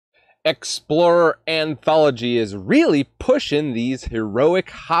Explorer Anthology is really pushing these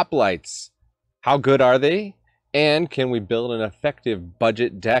heroic hoplites. How good are they? And can we build an effective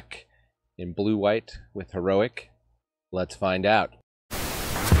budget deck in blue-white with heroic? Let's find out.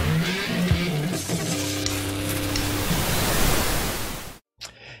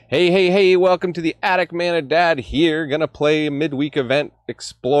 Hey, welcome to the Attic Mana Dad here. Gonna play Midweek Event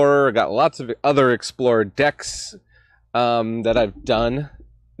Explorer. Got lots of other Explorer decks that I've done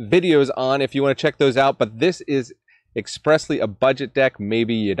videos on if you want to check those out, but this is expressly a budget deck.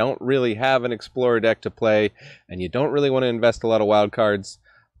 Maybe you don't really have an Explorer deck to play and you don't really want to invest a lot of wild cards,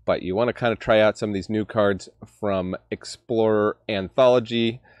 but you want to kind of try out some of these new cards from Explorer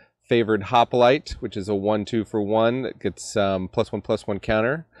Anthology. Favored Hoplite, which is a 1/2 for 1 that gets +1/+1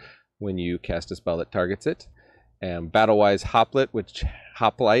 counter when you cast a spell that targets it. And Battlewise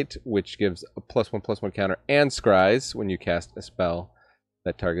Hoplite, which gives a +1/+1 counter and scries when you cast a spell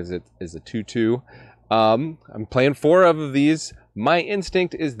that targets it, is a 2/2. I'm playing 4 of these. My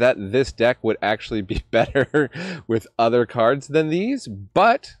instinct is that this deck would actually be better with other cards than these,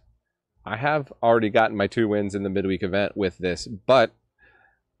 but I have already gotten my 2 wins in the midweek event with this, but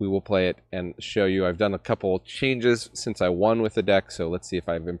we will play it and show you. I've done a couple changes since I won with the deck, so let's see if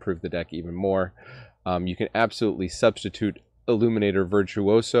I've improved the deck even more. You can absolutely substitute Illuminator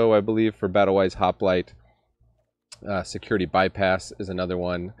Virtuoso, I believe, for Battlewise Hoplite. Security Bypass is another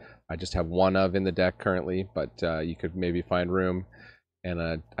one I just have 1 of in the deck currently, but you could maybe find room.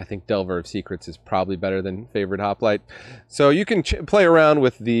 And I think Delver of Secrets is probably better than Favored Hoplite. So you can play around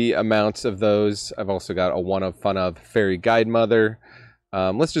with the amounts of those. I've also got a 1 of Fun of Fairy Guide Mother.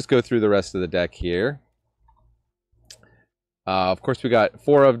 Let's just go through the rest of the deck here. Of course, we got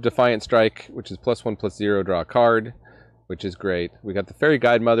 4 of Defiant Strike, which is +1/+0, draw a card, which is great. We got the Fairy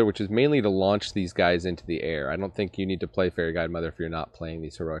Guide Mother, which is mainly to launch these guys into the air. I don't think you need to play Fairy Guide Mother if you're not playing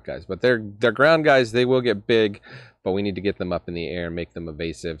these heroic guys. But they're ground guys, they will get big, but we need to get them up in the air and make them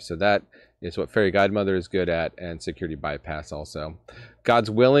evasive. So that is what Fairy Guide Mother is good at, and Security Bypass also.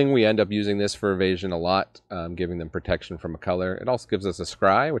 God's Willing, we end up using this for evasion a lot, giving them protection from a color. It also gives us a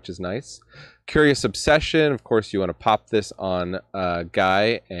scry, which is nice. Curious Obsession, of course you want to pop this on a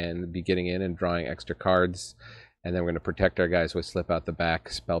guy and be getting in and drawing extra cards. And then we're going to protect our guys with Slip Out the Back,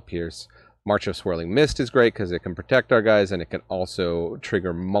 Spell Pierce. March of Swirling Mist is great because it can protect our guys and it can also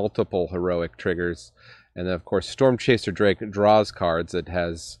trigger multiple heroic triggers. And then of course Storm Chaser Drake draws cards. It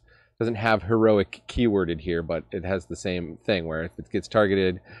doesn't have heroic keyworded here, but it has the same thing where if it gets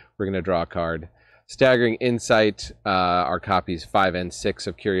targeted, we're going to draw a card. Staggering Insight, our copies 5 and 6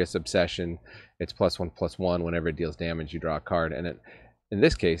 of Curious Obsession. It's +1/+1. Whenever it deals damage, you draw a card. And in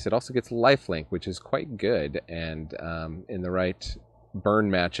this case, it also gets lifelink, which is quite good. And in the right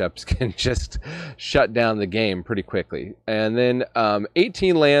burn matchups can just shut down the game pretty quickly. And then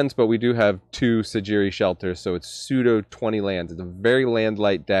 18 lands, but we do have 2 Sajiri Shelters, so it's pseudo 20 lands. It's a very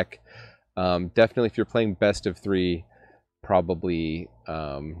land-light deck. Definitely, if you're playing best of 3, probably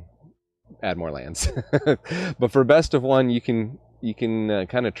add more lands. But for best of 1, you can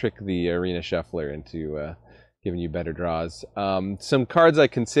kind of trick the Arena Shuffler into giving you better draws. Some cards I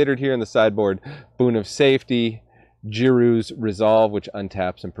considered here in the sideboard: Boon of Safety, Jiru's Resolve, which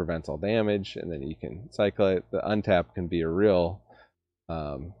untaps and prevents all damage, and then you can cycle it. The untap can be a real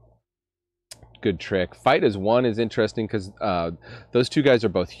good trick. Fight as 1 is interesting because those 2 guys are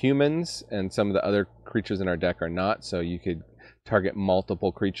both humans, and some of the other creatures in our deck are not, so you could target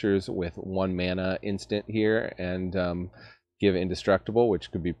multiple creatures with 1 mana instant here and give Indestructible,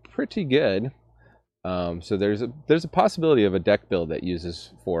 which could be pretty good. So there's a possibility of a deck build that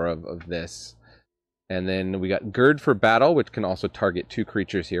uses 4 of this. And then we got Gird for Battle, which can also target 2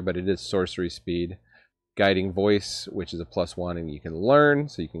 creatures here, but it is sorcery speed. Guiding Voice, which is a +1, and you can learn,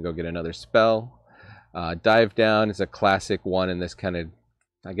 so you can go get another spell. Dive Down is a classic one in this kind of,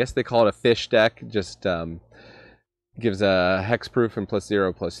 I guess they call it a fish deck. Just gives a hexproof and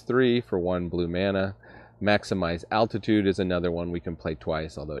 +0/+3 for 1 blue mana. Maximize Altitude is another one we can play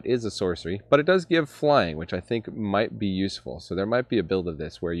twice, although it is a sorcery, but it does give flying, which I think might be useful. So there might be a build of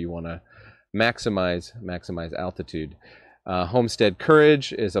this where you want to maximize Altitude. Homestead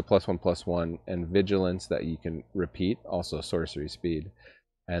Courage is a +1/+1, and Vigilance that you can repeat, also sorcery speed.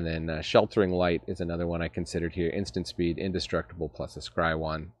 And then Sheltering Light is another one I considered here. Instant speed, indestructible, plus a scry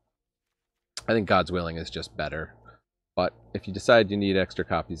 1. I think God's Willing is just better, but if you decide you need extra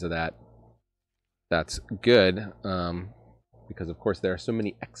copies of that, that's good, because of course there are so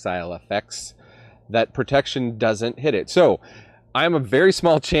many exile effects that protection doesn't hit it. So I'm a very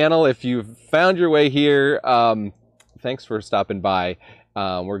small channel. If you've found your way here, thanks for stopping by.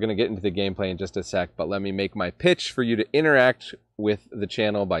 We're going to get into the gameplay in just a sec, but let me make my pitch for you to interact with the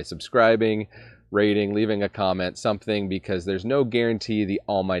channel by subscribing, rating, leaving a comment, something, because there's no guarantee the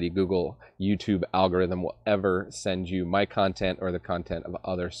almighty Google YouTube algorithm will ever send you my content or the content of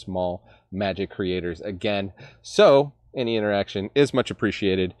other small Magic creators again. So any interaction is much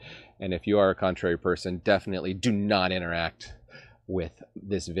appreciated. And if you are a contrary person, definitely do not interact with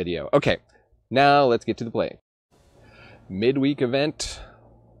this video. Okay, now let's get to the play. Midweek event,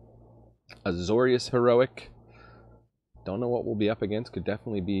 Azorius Heroic. Don't know what we'll be up against. Could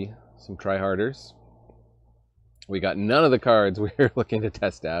definitely be some tryharders. We got none of the cards we're looking to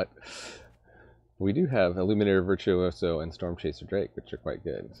test out. We do have Illuminator Virtuoso and Storm Chaser Drake, which are quite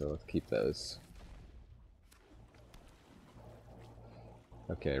good, so let's keep those.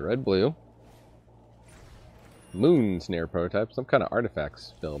 Okay, red blue. Moon Snare prototype, some kind of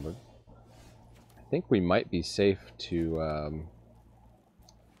artifacts film. I think we might be safe to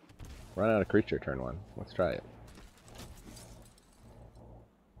run out of creature turn 1. Let's try it.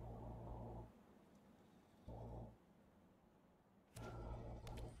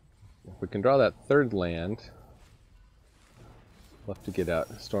 If we can draw that third land, we'll have to get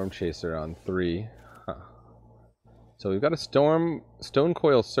out Storm Chaser on 3. Huh. So we've got a Stone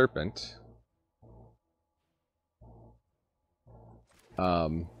Coil Serpent.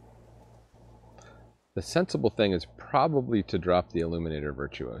 The sensible thing is probably to drop the Illuminator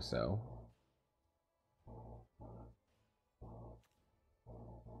Virtuoso.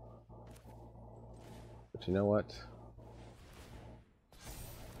 But you know what?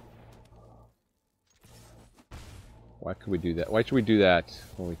 Why could we do that? Why should we do that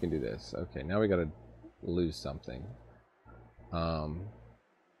when we can do this? Okay, now we gotta lose something. Are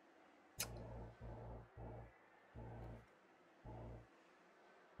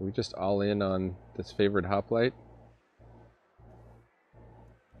we just all in on this favored Hoplite?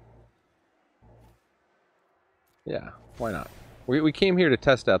 Yeah, why not? We came here to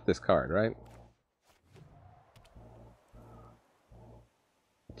test out this card, right?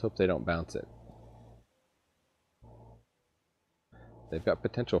 Let's hope they don't bounce it. They've got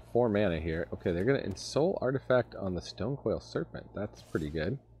potential 4 mana here. Okay, they're going to Ensoul Artifact on the Stonecoil Serpent. That's pretty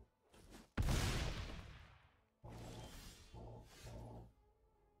good.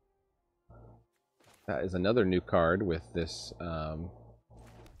 That is another new card with this I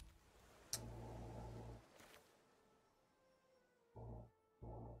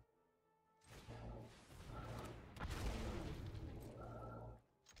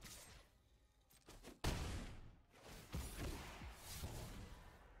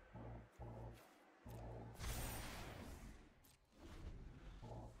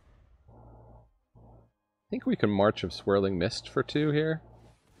think we can March of Swirling Mist for 2 here.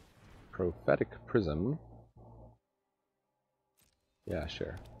 Prophetic Prism. Yeah,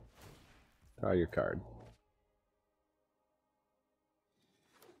 sure. Draw your card.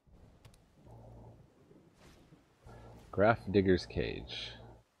 Graph Digger's Cage.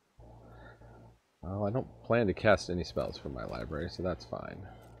 Well, I don't plan to cast any spells from my library, so that's fine.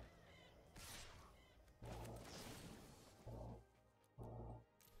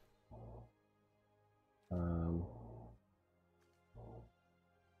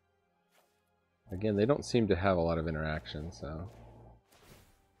 Again, they don't seem to have a lot of interaction, so...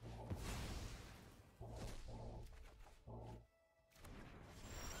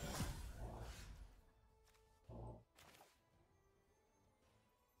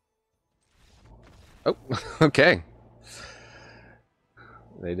 Oh, okay.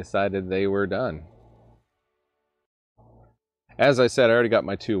 They decided they were done. As I said, I already got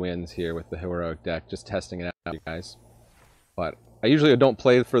my 2 wins here with the heroic deck, just testing it out, you guys. But I usually don't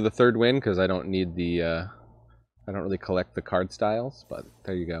play for the 3rd win because I don't need the I don't really collect the card styles, but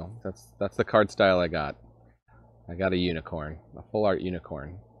there you go. That's the card style I got. I got a unicorn, a full art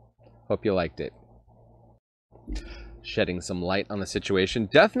unicorn. Hope you liked it. Shedding some light on the situation.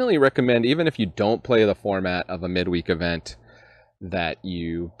 Definitely recommend, even if you don't play the format of a midweek event, that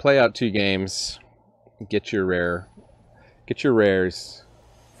you play out 2 games, get your rares,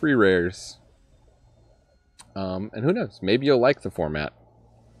 free rares, and who knows, maybe you'll like the format.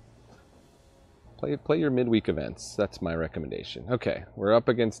 Play your midweek events. That's my recommendation. Okay, we're up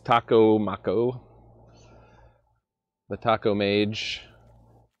against Taco Mako, the Taco Mage.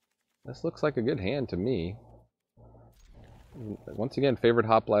 This looks like a good hand to me. Once again, favored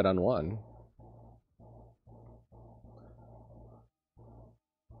Hoplite on 1.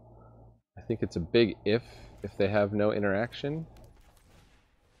 I think it's a big if they have no interaction.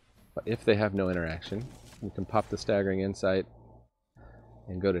 But if they have no interaction, we can pop the Staggering Insight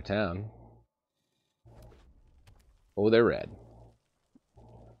and go to town. Oh, they're red.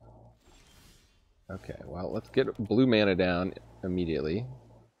 Okay, well, let's get blue mana down immediately.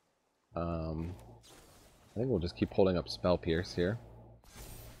 I think we'll just keep holding up Spell Pierce here.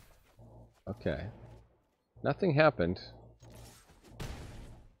 Okay. Nothing happened.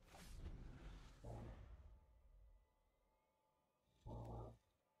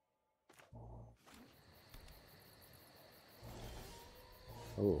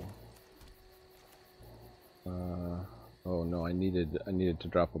 Oh. Oh no, I needed to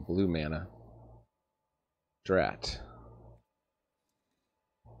drop a blue mana. Drat.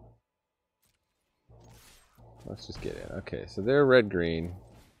 Let's just get in. Okay, so they're red-green.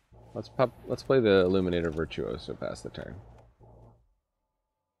 Let's play the Illuminator Virtuoso past the turn.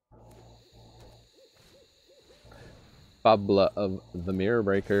 Fabled of the Mirror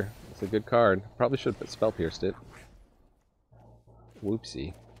Breaker. It's a good card. Probably should have Spell Pierced it.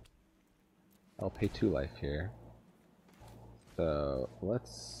 Whoopsie. I'll pay 2 life here. So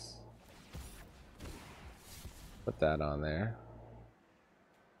let's put that on there.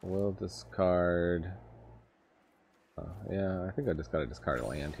 We'll discard. Yeah, I think I just gotta discard a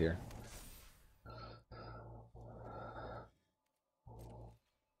land here.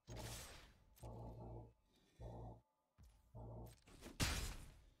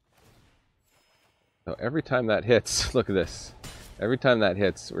 So every time that hits, look at this. Every time that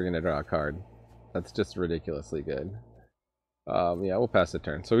hits, we're gonna draw a card. That's just ridiculously good. Yeah, we'll pass the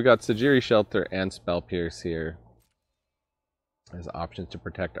turn. So we got Sajiri Shelter and Spell Pierce here as options to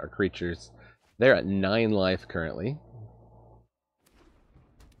protect our creatures. They're at 9 life currently.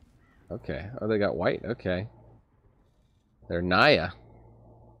 Okay. Oh, they got white. Okay. They're Naya.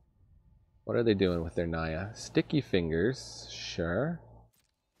 What are they doing with their Naya? Sticky Fingers. Sure.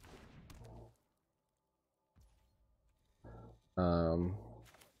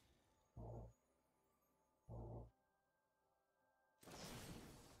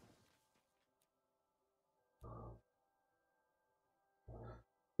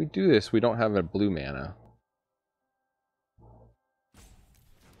 We do this, we don't have a blue mana.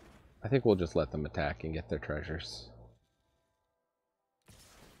 I think we'll just let them attack and get their treasures.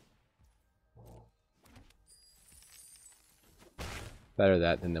 Better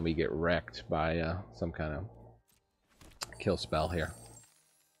that than we get wrecked by some kind of kill spell here.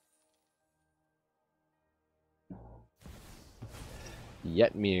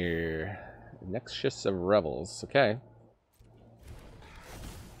 Yetmir. Nexus of Revels. Okay.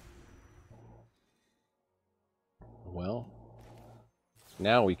 Well,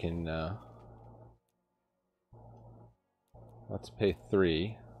 now we can, let's pay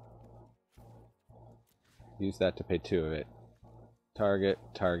 3. Use that to pay 2 of it. Target,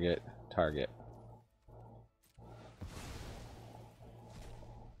 target, target.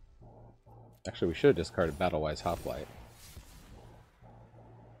 Actually, we should have discarded Battlewise Hoplite.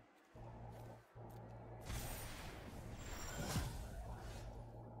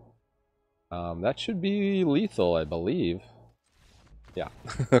 That should be lethal, I believe. Yeah.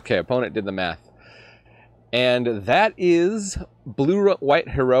 Okay, opponent did the math. And that is Blue-White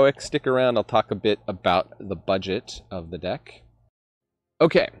Heroic. Stick around, I'll talk a bit about the budget of the deck.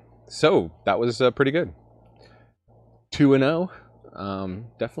 Okay, so that was pretty good. 2-0.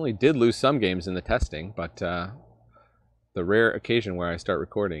 Definitely did lose some games in the testing, but the rare occasion where I start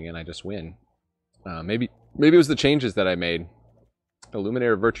recording and I just win. Maybe it was the changes that I made.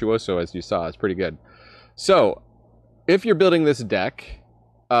 Illuminator Virtuoso, as you saw, is pretty good. So, if you're building this deck,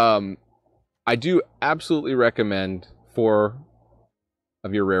 I do absolutely recommend 4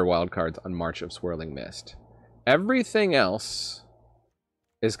 of your rare wildcards on March of Swirling Mist. Everything else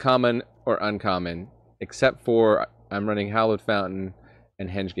is common or uncommon, except for I'm running Hallowed Fountain and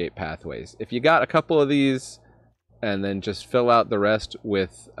Hengegate Pathways. If you got a couple of these, and then just fill out the rest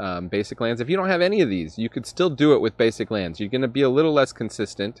with basic lands. If you don't have any of these, you could still do it with basic lands. You're going to be a little less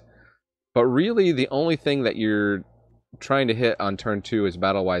consistent, but really the only thing that you're trying to hit on turn 2 is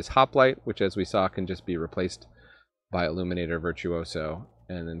Battlewise Hoplite, which as we saw can just be replaced by Illuminator Virtuoso.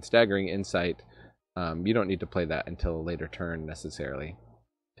 And then Staggering Insight, you don't need to play that until a later turn necessarily,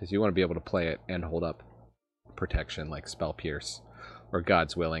 because you want to be able to play it and hold up protection like Spell Pierce or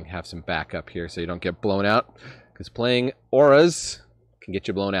God's Willing. Have some backup here so you don't get blown out, because playing auras can get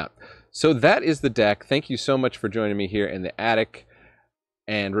you blown out. So that is the deck. Thank you so much for joining me here in the attic.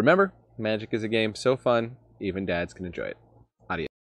 And remember, Magic is a game so fun, even dads can enjoy it.